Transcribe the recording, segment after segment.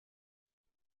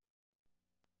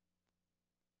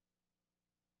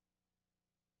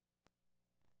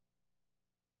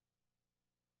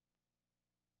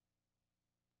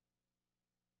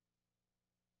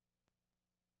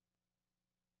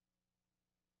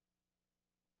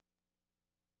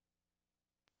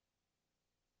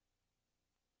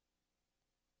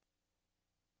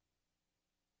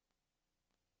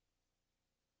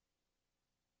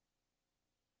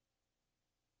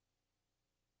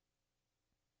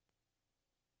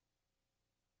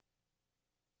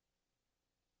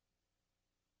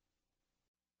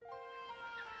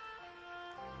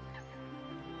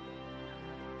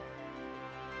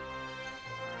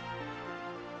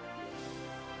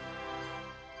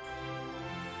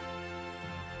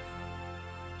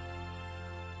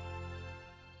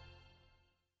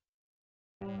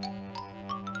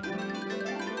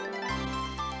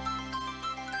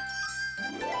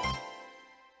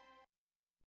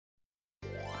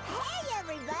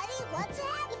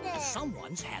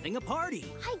Someone's having a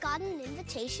party. I got an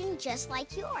invitation just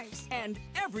like yours. And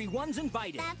everyone's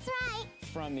invited. That's right.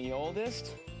 From the oldest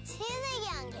to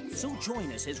the youngest. So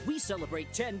join us as we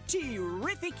celebrate 10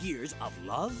 terrific years of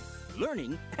love,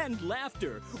 learning, and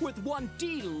laughter with one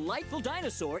delightful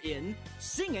dinosaur in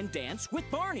Sing and Dance with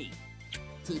Barney.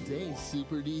 Today's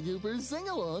Super D-Duper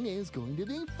Sing-Along is going to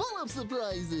be full of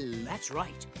surprises. That's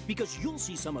right, because you'll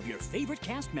see some of your favorite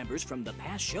cast members from the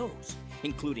past shows,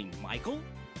 including Michael,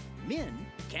 Min,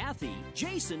 Kathy,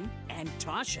 Jason, and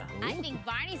Tasha. I think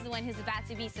Barney's the one who's about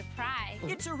to be surprised.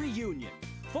 It's a reunion,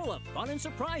 full of fun and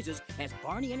surprises as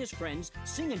Barney and his friends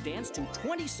sing and dance to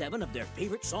 27 of their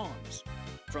favorite songs.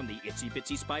 From the Itsy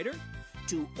Bitsy Spider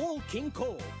to Old King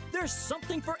Cole, there's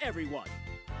something for everyone.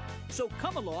 So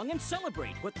come along and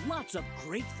celebrate with lots of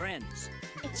great friends.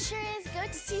 It sure is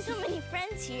good to see so many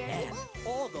friends here. And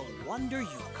all the wonder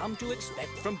you've come to expect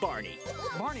from Barney.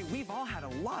 Barney, we've all had a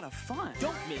lot of fun.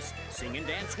 Don't miss Sing and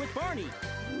Dance with Barney.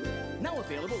 Now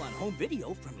available on home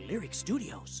video from Lyric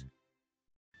Studios.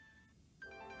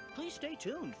 Please stay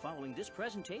tuned following this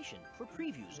presentation for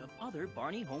previews of other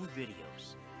Barney home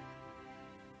videos.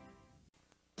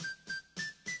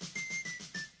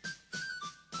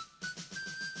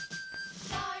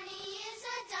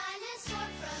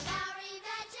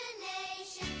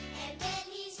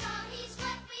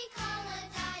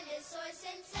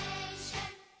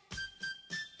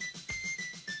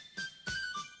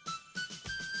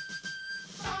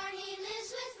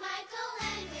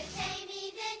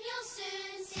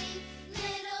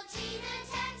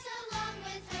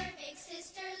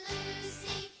 Sister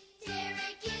Lucy.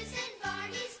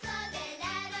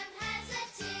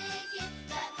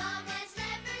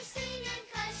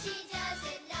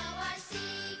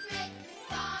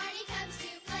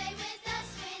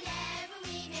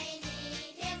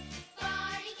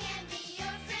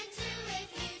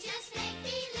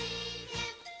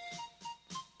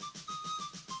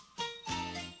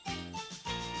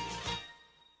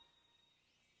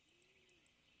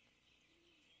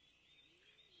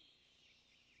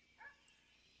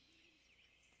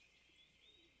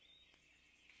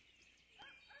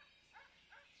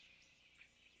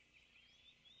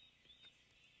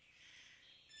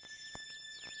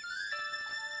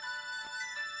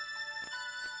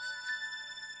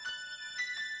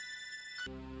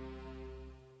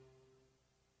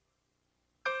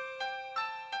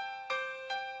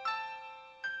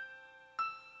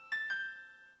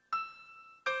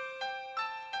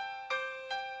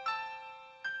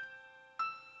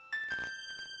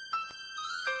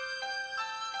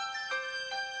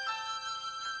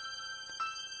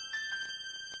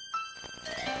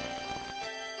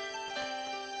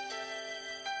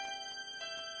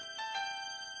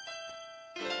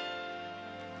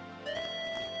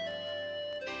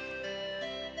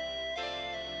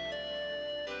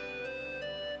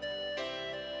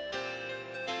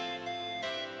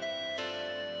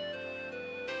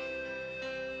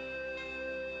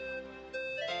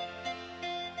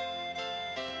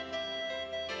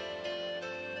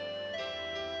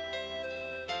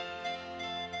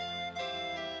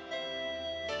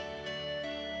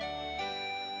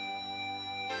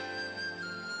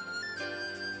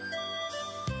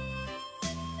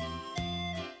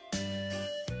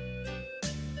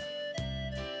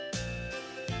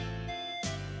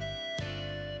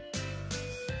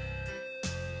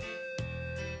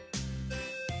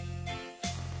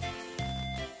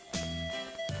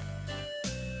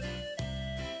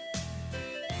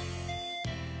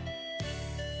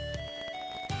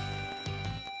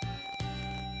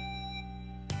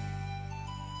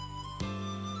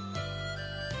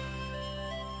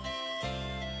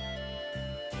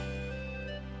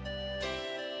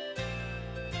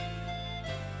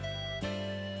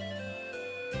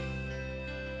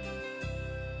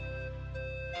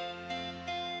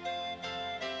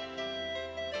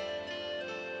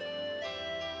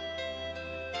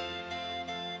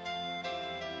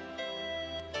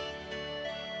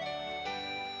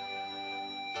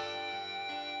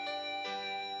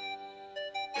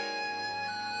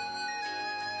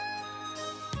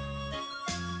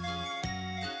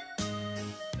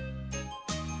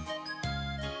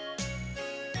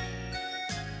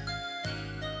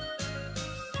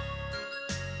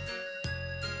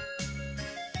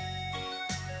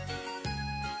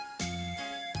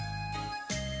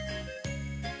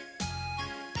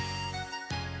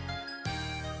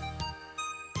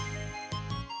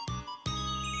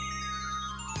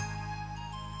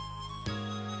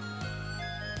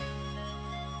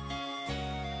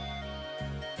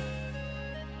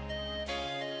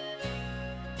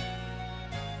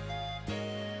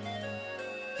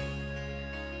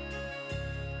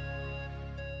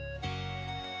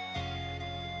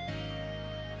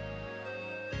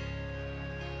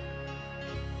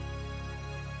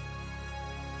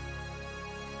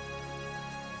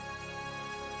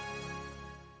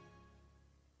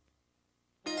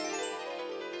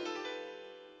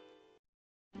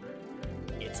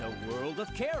 It's a world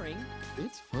of caring.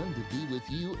 It's fun to be with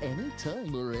you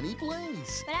anytime or any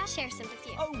place. But I'll share some with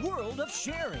you. A world of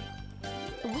sharing.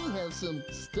 We have some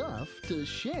stuff to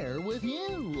share with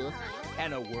you.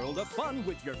 And a world of fun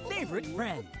with your favorite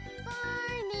friend.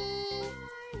 Barney.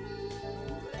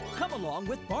 Come along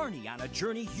with Barney on a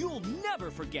journey you'll never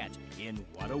forget in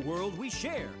What a World We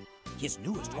Share, his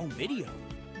newest home video.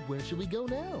 Where should we go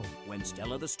now? When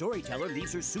Stella the storyteller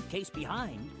leaves her suitcase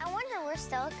behind, I wonder where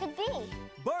Stella could be.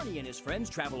 Barney and his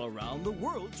friends travel around the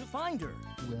world to find her.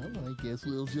 Well, I guess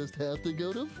we'll just have to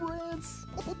go to France.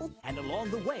 And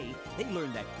along the way, they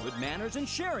learn that good manners and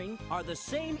sharing are the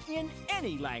same in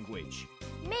any language.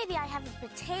 Maybe I have a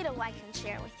potato I can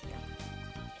share with you.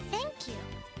 Thank you.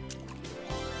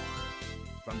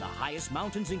 From the highest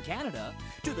mountains in Canada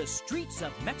to the streets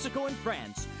of Mexico and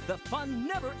France, the fun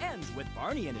never ends with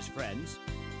Barney and his friends.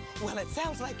 Well, it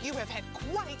sounds like you have had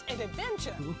quite an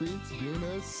adventure. It's been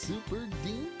a super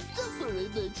duper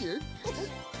adventure.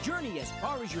 Journey as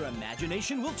far as your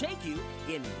imagination will take you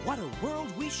in What a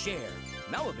World We Share.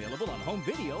 Now available on home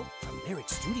video from Lyric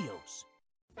Studios.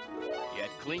 Get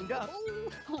cleaned up.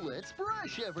 Let's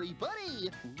brush,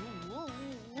 everybody.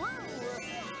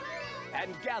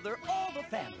 And gather all the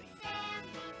family.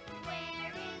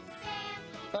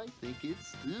 I think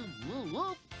it's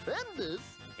stupendous.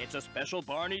 It's a special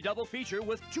Barney double feature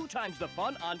with 2 times the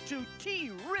fun on 2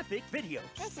 terrific videos.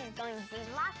 This is going to be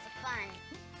lots of fun.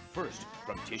 First,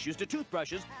 from tissues to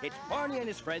toothbrushes, it's Barney and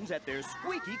his friends at their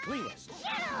squeaky cleanest.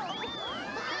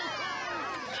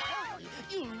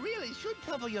 You really should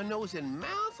cover your nose and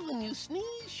mouth when you sneeze,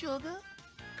 sugar.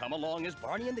 Come along as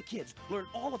Barney and the kids learn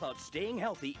all about staying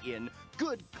healthy in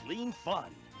Good Clean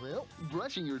Fun. Well,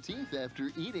 brushing your teeth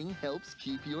after eating helps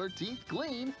keep your teeth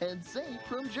clean and safe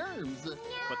from germs.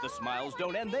 But the smiles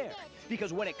don't end there,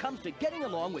 because when it comes to getting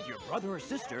along with your brother or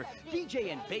sister,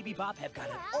 DJ and Baby Bop have got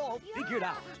it all figured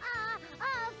out.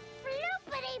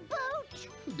 Floopity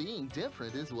boot. Being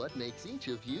different is what makes each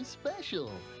of you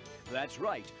special. That's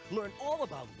right. Learn all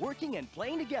about working and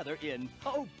playing together in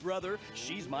Oh Brother,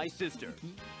 She's My Sister.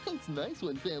 It's nice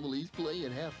when families play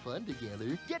and have fun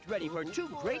together. Get ready for 2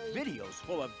 great videos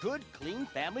full of good, clean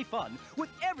family fun with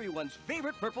everyone's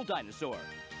favorite purple dinosaur.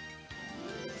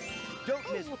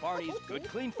 Don't miss Barney's Good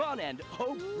Clean Fun and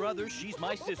Oh Brother, She's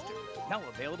My Sister. Now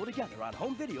available together on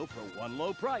home video for one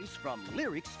low price from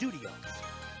Lyric Studios.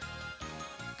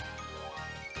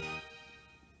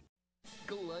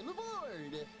 Climb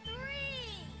aboard! 3,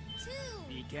 2.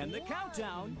 Begin the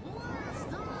countdown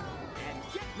and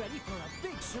get ready for a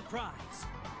big surprise.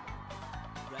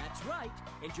 That's right.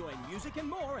 Enjoy music and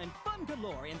more and fun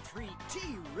galore in 3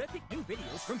 terrific new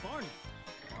videos from Barney.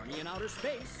 Barney in Outer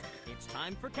Space, It's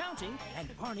Time for Counting,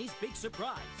 and Barney's Big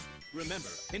Surprise. Remember,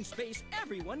 in space,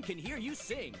 everyone can hear you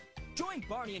sing. Join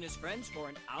Barney and his friends for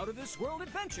an out-of-this-world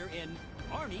adventure in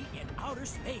Barney in Outer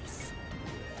Space.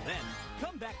 Then,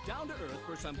 come back down to Earth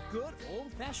for some good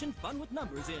old-fashioned fun with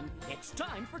numbers in It's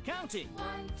Time for Counting.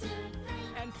 1, 2, 3.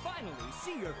 And finally,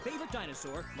 see your favorite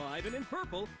dinosaur live and in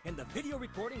purple in the video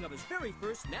recording of his very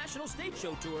first national stage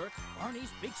show tour,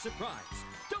 Barney's Big Surprise.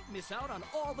 Don't miss out on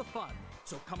all the fun.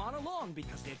 So come on along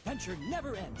because the adventure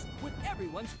never ends with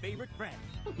everyone's favorite friend.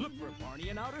 Look for Barney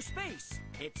in Outer Space.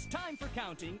 It's Time for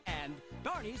Counting and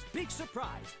Barney's Big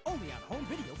Surprise, only on home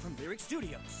video from Lyric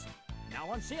Studios. Now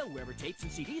on sale wherever tapes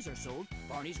and CDs are sold,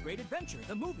 Barney's Great Adventure,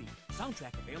 the movie.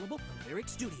 Soundtrack available from Lyric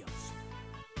Studios.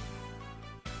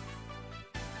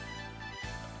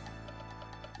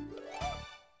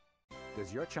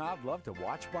 Does your child love to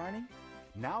watch Barney?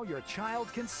 Now your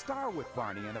child can star with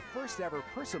Barney in the first ever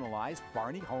personalized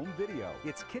Barney home video.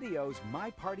 It's Kidio's My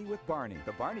Party with Barney,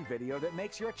 the Barney video that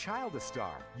makes your child a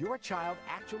star. Your child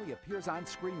actually appears on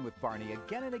screen with Barney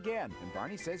again and again, and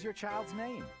Barney says your child's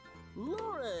name.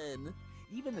 Lauren!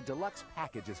 Even the deluxe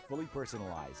package is fully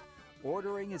personalized.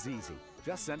 Ordering is easy.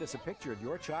 Just send us a picture of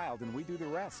your child and we do the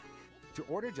rest. To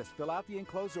order, just fill out the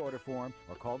enclosed order form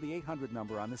or call the 800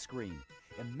 number on the screen.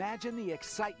 Imagine the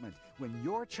excitement when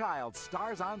your child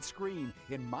stars on screen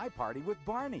in My Party with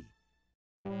Barney.